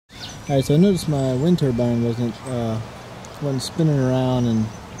Alright, so I noticed my wind turbine wasn't spinning around and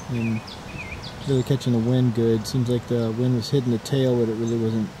really catching the wind good. Seems like the wind was hitting the tail, but it really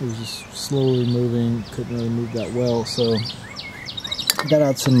wasn't. It was just slowly moving, couldn't really move that well. So I got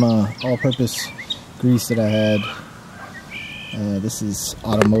out some all-purpose grease that I had. This is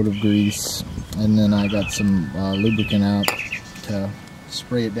automotive grease, and then I got some lubricant out to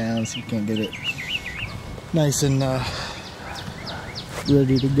spray it down so you can't get it nice and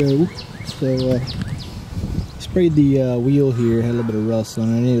ready to go. So sprayed the wheel here, had a little bit of rust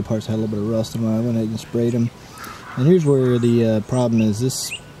on it. Any of the parts had a little bit of rust on it. I went ahead and sprayed them. And here's where the problem is.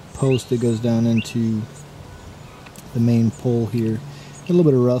 This post that goes down into the main pole here had a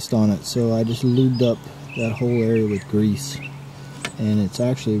little bit of rust on it, so I just lubed up that whole area with grease, and it's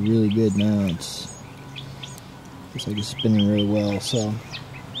actually really good now. Looks like it's spinning really well, so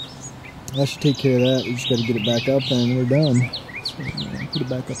that should take care of that. We just got to get it back up and we're done. So put it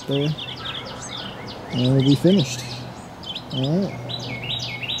back up there and we'll be finished. Alright,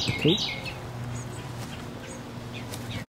 cool.